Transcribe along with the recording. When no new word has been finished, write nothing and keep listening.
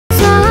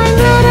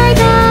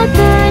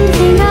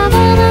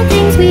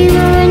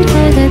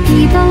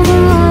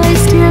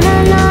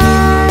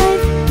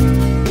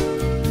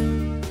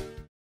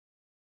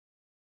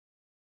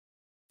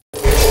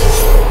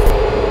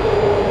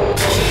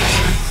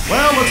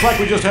Looks like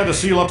we just had to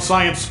seal up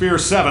Science Sphere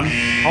 7,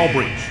 hull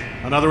breach.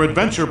 Another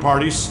adventure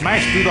party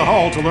smashed through the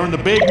hull to learn the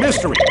big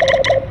mystery.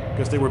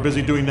 Guess they were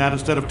busy doing that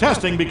instead of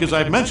testing because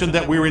I've mentioned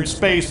that we're in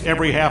space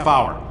every half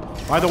hour.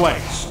 By the way,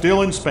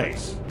 still in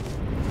space.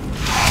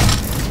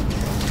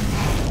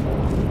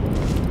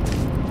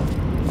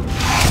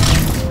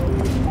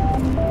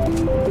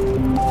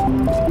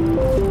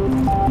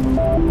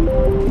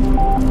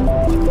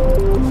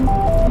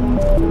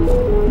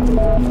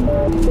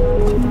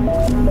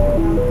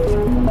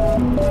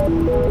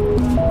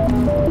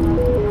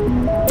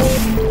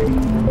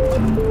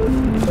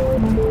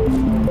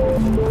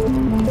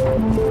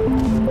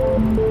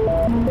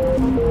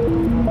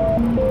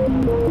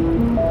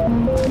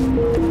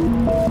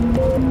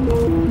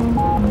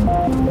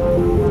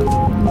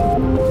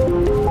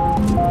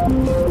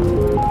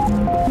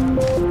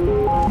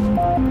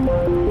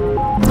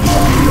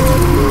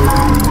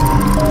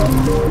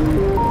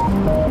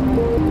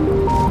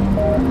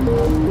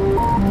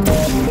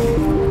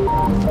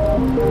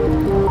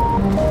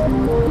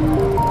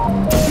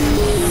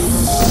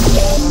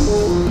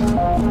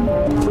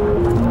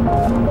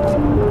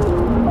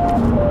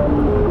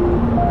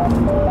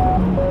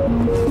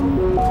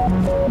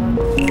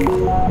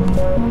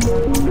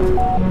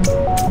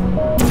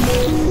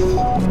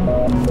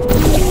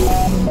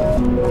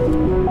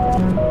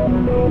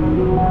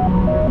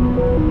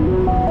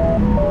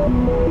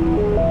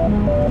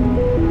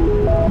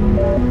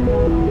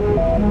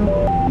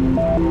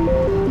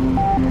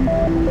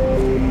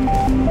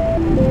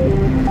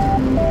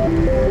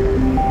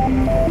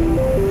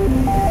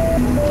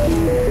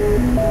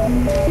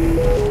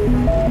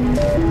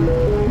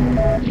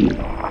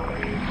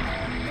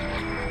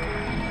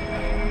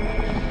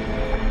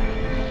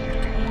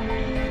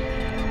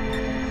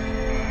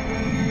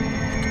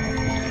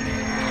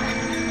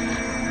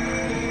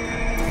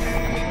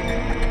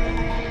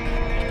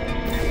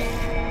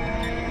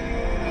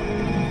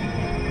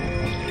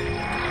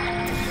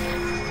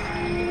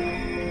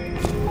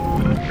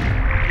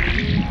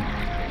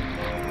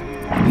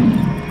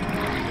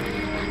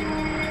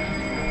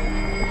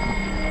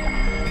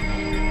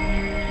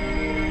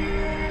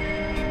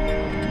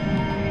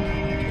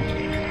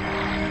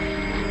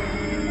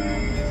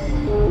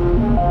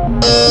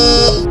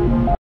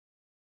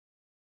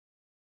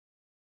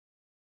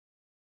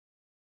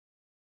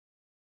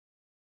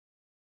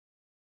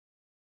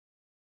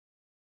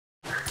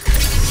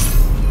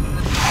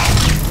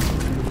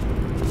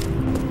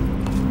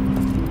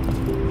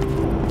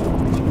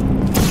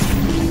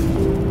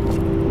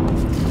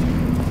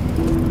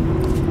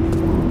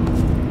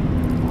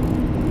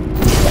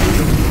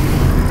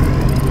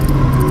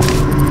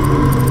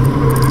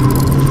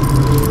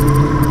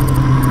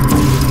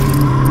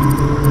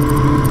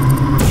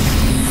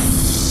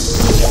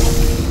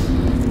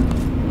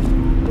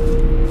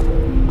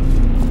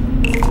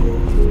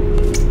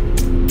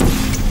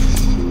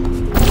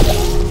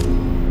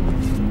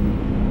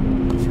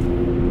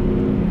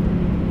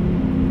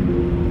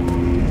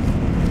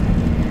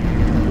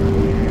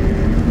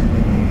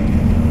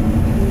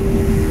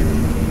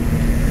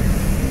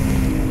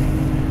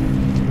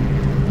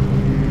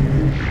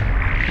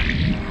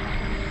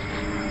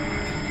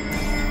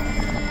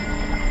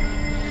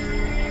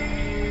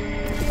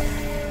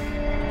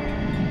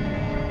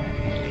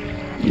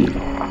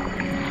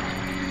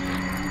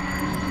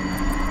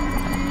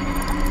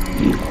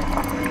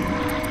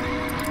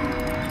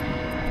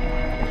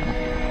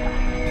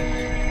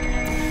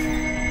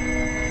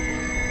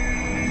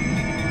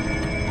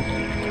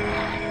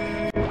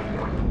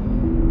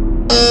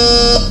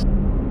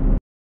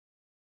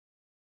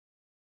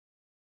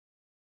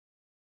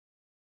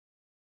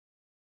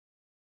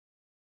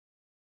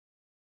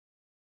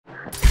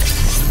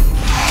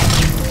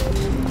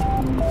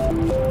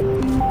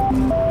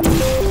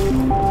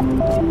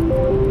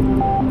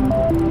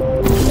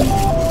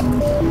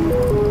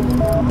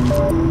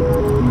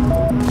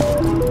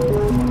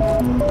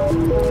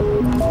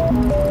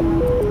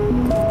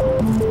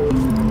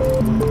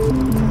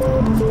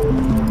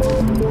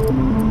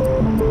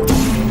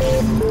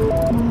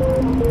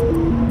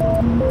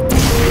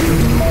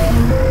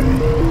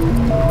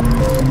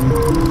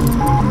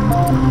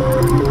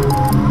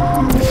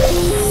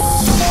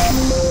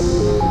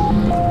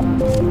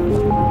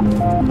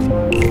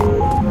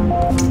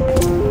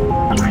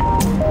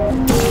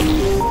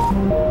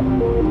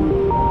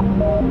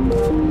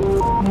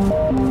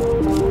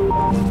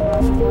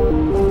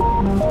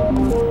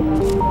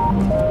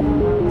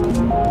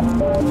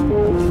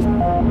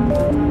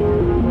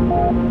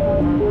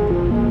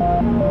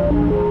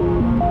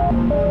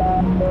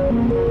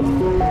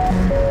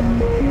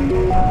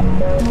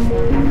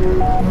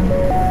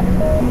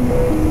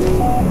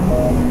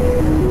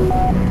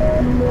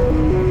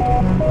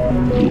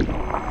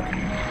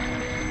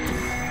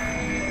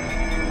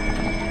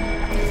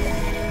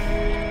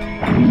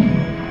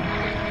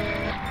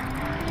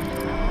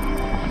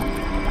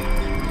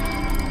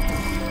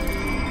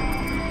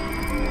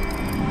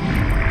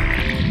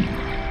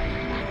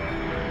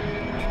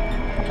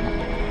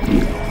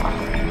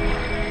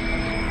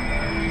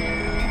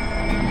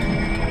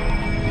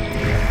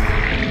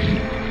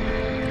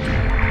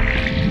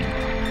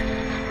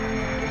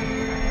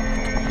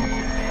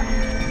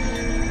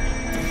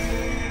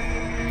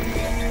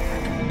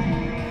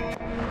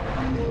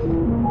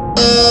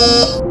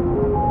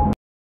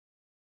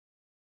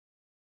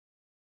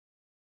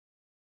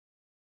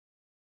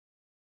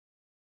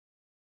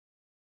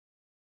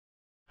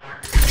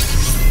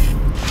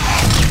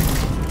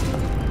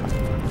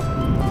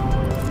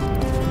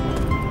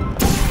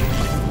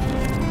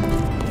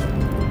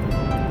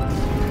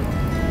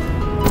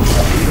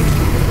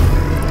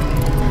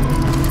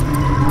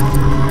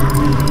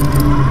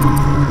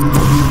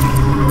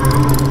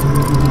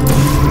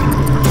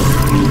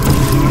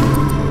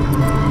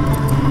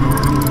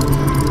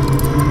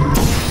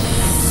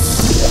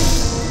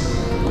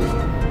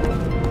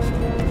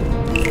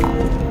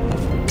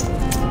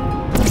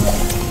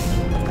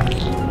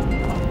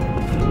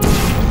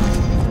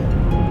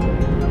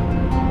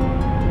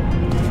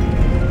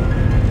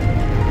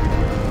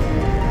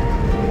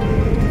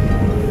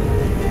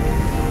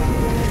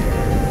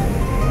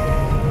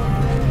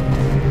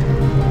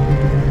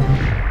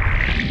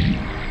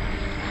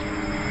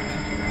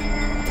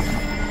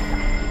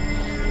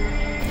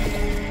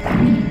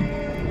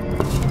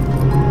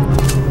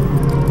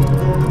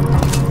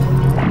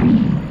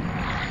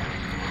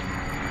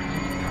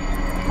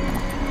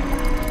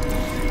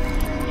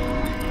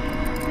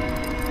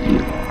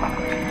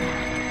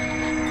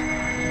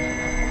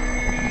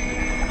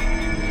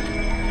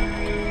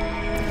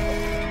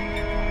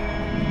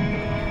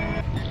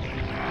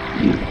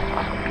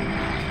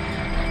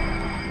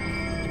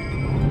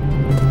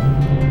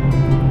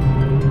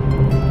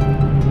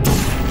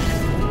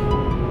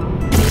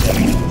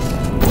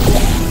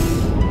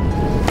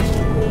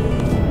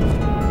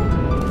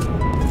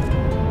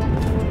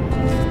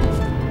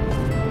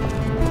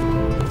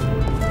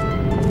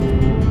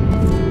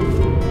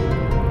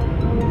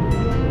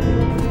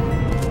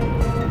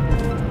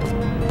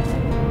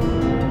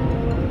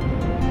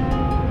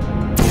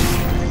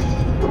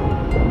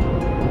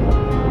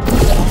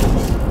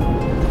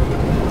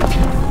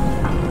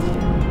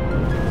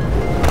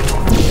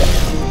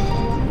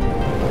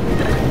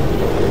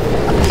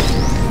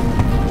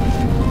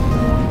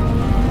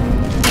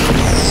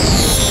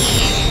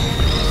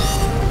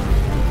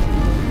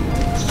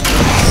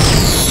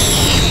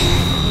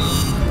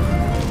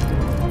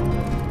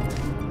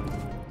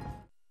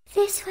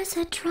 This was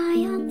a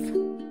triumph.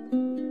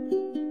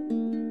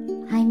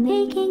 I'm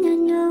making a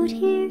note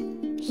here,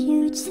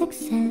 huge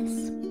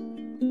success.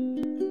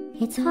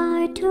 It's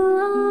hard to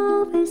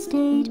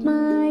overstate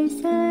my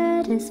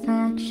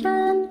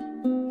satisfaction.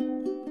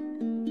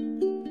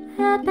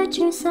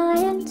 Aperture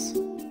science.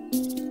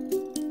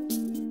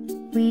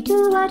 We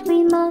do what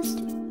we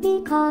must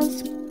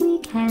because we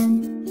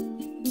can.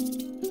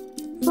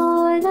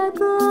 For the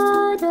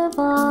good of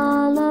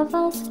all of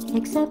us,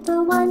 except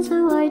the ones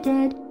who are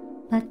dead.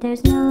 But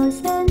there's no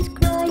sense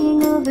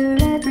crying over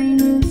every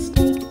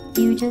mistake.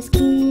 You just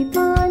keep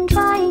on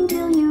trying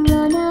till you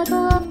run out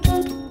of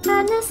cake.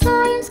 And the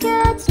science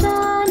gets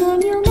done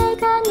and you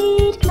make a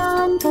neat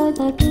plan for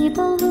the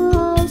people who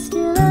are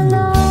still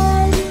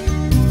alive.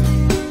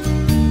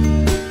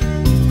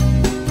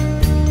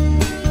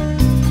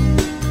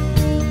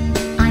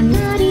 I'm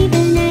not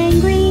even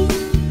angry.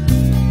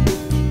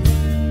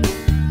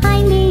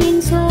 I'm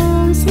being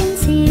so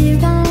sincere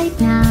right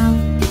now.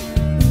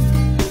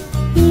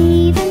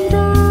 Even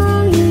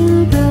though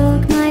you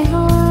broke my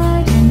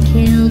heart and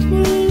killed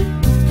me,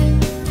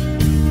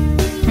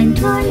 I'm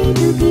torn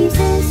into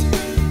pieces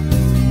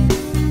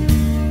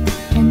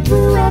and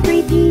threw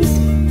every piece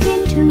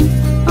into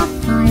a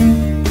fire.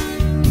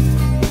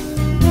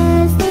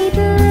 As they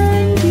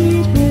burned,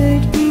 it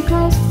hurt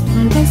because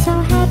I was so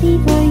happy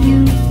for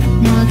you.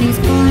 Now these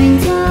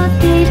points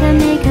of data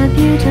make a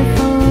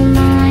beautiful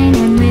line,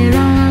 and we're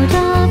out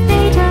of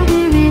data,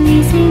 we're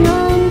releasing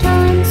on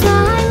time. So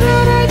I'm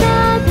glad I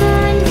got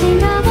burned.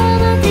 Think of all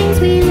the things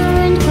we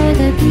learned for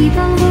the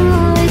people who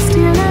are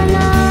still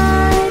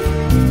alive.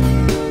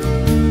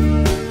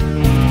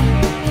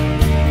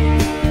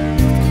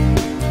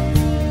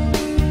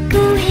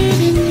 Go ahead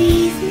and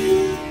leave me.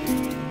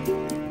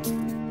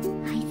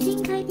 I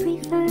think I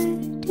prefer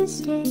to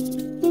stay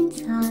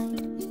inside.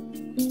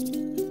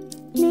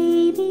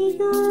 Maybe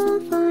you'll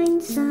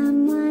find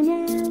someone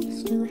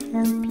else to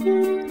help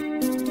you.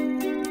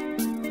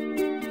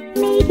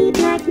 Maybe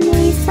Black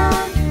Mesa.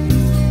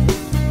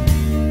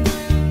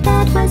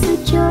 That was a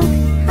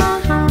joke.